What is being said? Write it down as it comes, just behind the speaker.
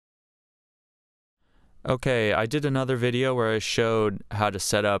Okay, I did another video where I showed how to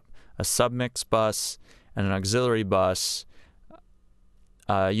set up a submix bus and an auxiliary bus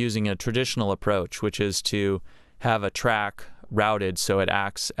using a traditional approach, which is to have a track routed so it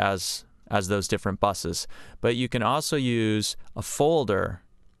acts as those different buses. But you can also use a folder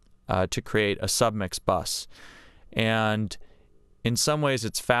to create a submix bus. And in some ways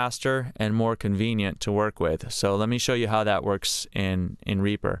it's faster and more convenient to work with. So let me show you how that works in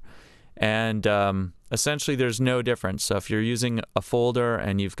Reaper. And essentially there's no difference. So if you're using a folder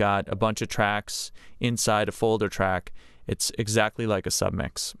and you've got a bunch of tracks inside a folder track, it's exactly like a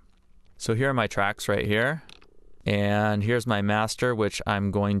submix. So here are my tracks right here. And here's my master, which I'm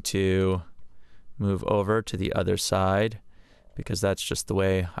going to move over to the other side because that's just the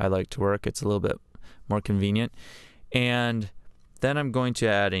way I like to work. It's a little bit more convenient. And then I'm going to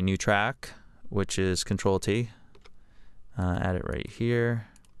add a new track, which is Control T. Add it right here.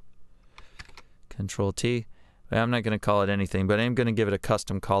 Control T. I'm not going to call it anything, but I'm going to give it a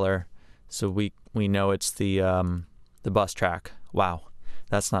custom color so we know it's the bus track. Wow,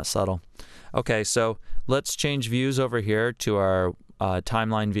 that's not subtle. Okay, so let's change views over here to our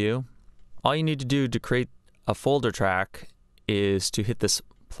timeline view. All you need to do to create a folder track is to hit this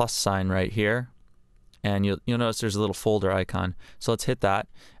plus sign right here, and you'll notice there's a little folder icon. So let's hit that,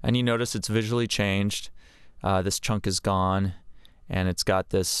 and you notice it's visually changed. This chunk is gone, and it's got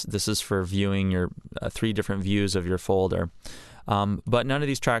this is for viewing your 3 different views of your folder. But none of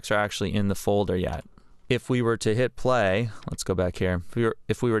these tracks are actually in the folder yet. If we were to hit play, let's go back here.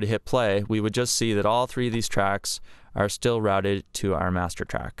 If we were to hit play, we would just see that all 3 of these tracks are still routed to our master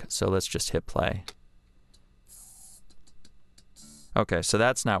track. So let's just hit play. Okay, so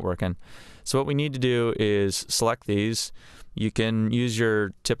that's not working. So what we need to do is select these. You can use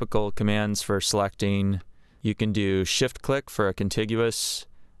your typical commands for selecting. You can do shift click for a contiguous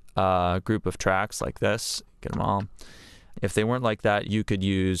group of tracks like this. Get them all. If they weren't like that, you could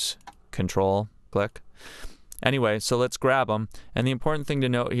use control click. Anyway, so let's grab them. And the important thing to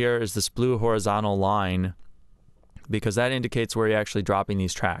note here is this blue horizontal line, because that indicates where you're actually dropping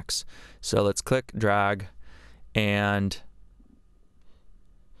these tracks. So let's click, drag, and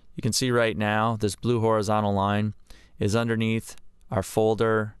you can see right now this blue horizontal line is underneath our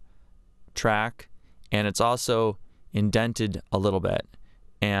folder track, and it's also indented a little bit.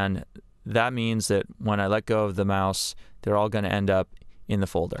 And that means that when I let go of the mouse, they're all going to end up in the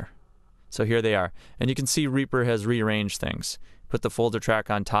folder. So here they are. And you can see Reaper has rearranged things. Put the folder track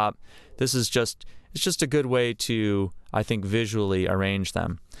on top. This is it's just a good way to, I think, visually arrange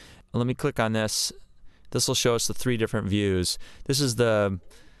them. Let me click on this. This will show us the 3 different views. This is the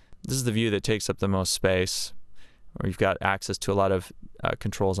view that takes up the most space, where you've got access to a lot of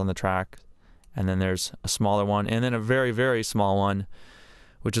controls on the track. And then there's a smaller one, and then a very, very small one,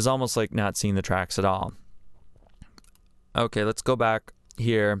 which is almost like not seeing the tracks at all. Okay, let's go back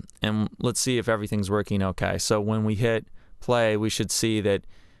here and let's see if everything's working okay. So when we hit play, we should see that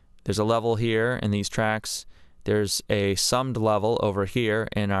there's a level here in these tracks. There's a summed level over here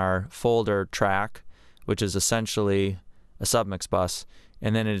in our folder track, which is essentially a submix bus,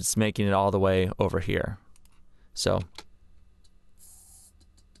 and then it's making it all the way over here. So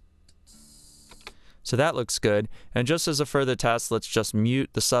that looks good. And just as a further test, let's just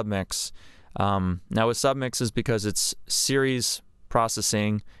mute the submix. Now with submixes, because it's series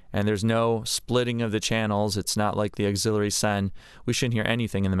processing and there's no splitting of the channels, it's not like the auxiliary send, we shouldn't hear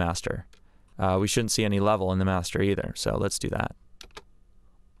anything in the master. We shouldn't see any level in the master either. So let's do that.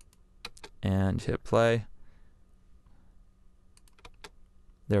 And hit play.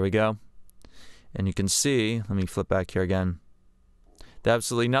 There we go. And you can see, let me flip back here again, that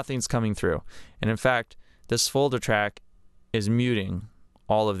absolutely nothing's coming through. And in fact, this folder track is muting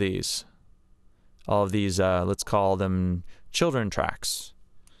all of these. Let's call them children tracks.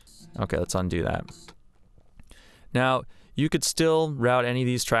 Okay, let's undo that. Now, you could still route any of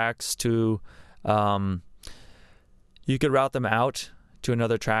these tracks to, you could route them out to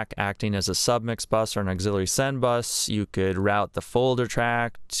another track acting as a submix bus or an auxiliary send bus. You could route the folder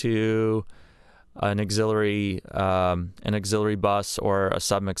track to an auxiliary bus or a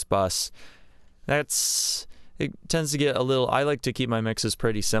submix bus. It tends to get a little, I like to keep my mixes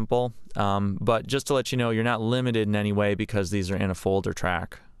pretty simple, but just to let you know, you're not limited in any way because these are in a folder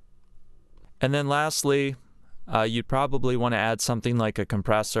track. And then lastly, you'd probably want to add something like a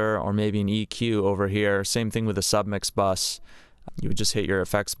compressor or maybe an EQ over here. Same thing with a submix bus. You would just hit your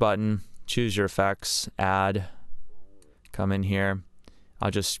effects button, choose your effects, add, come in here.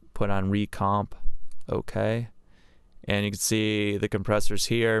 I'll just put on recomp, okay. And you can see the compressor's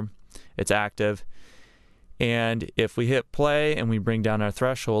here, it's active. And if we hit play and we bring down our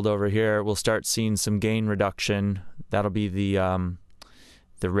threshold over here, we'll start seeing some gain reduction. That'll be the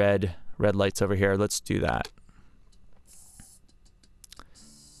red lights over here. Let's do that.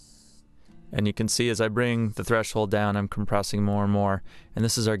 And you can see as I bring the threshold down, I'm compressing more and more. And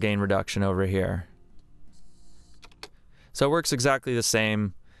this is our gain reduction over here. So it works exactly the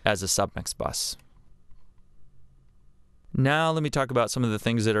same as a submix bus. Now let me talk about some of the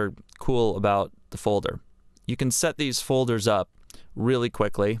things that are cool about the folder. You can set these folders up really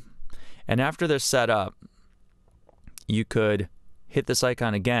quickly. And after they're set up, you could hit this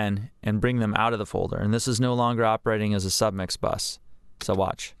icon again and bring them out of the folder. And this is no longer operating as a submix bus. So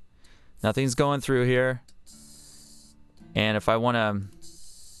watch. Nothing's going through here. And if I want to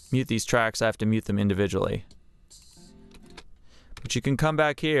mute these tracks, I have to mute them individually. But you can come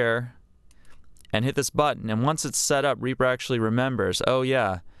back here and hit this button, and once it's set up, Reaper actually remembers, oh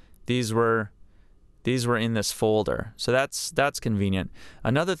yeah, these were in this folder. So that's convenient.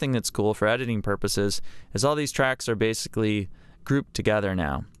 Another thing that's cool for editing purposes is all these tracks are basically grouped together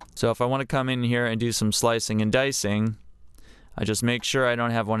now. So if I want to come in here and do some slicing and dicing, I just make sure I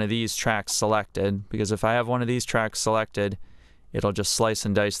don't have one of these tracks selected, because if I have one of these tracks selected, it'll just slice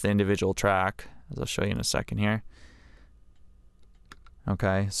and dice the individual track, as I'll show you in a second here.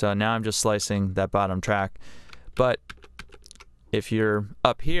 Okay, so now I'm just slicing that bottom track. But if you're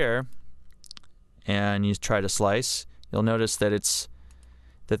up here and you try to slice, you'll notice that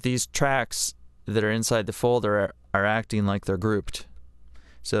these tracks that are inside the folder are acting like they're grouped.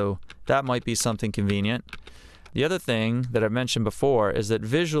 So that might be something convenient. The other thing that I've mentioned before is that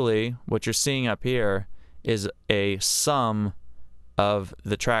visually what you're seeing up here is a sum of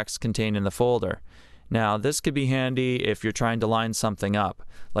the tracks contained in the folder. Now this could be handy if you're trying to line something up.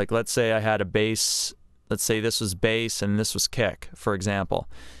 Like let's say I had a bass, let's say this was bass and this was kick, for example.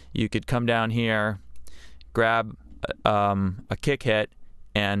 You could come down here, grab a kick hit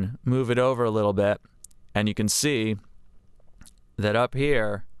and move it over a little bit, and you can see that up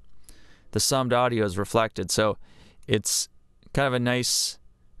here the summed audio is reflected. So it's kind of a nice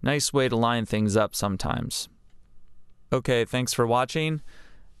way to line things up sometimes. Okay, thanks for watching.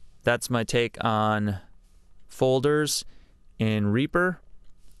 That's my take on folders in Reaper.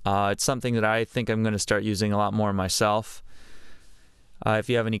 It's something that I think I'm going to start using a lot more myself. If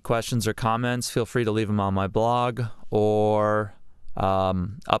you have any questions or comments, feel free to leave them on my blog or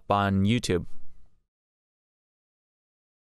up on YouTube.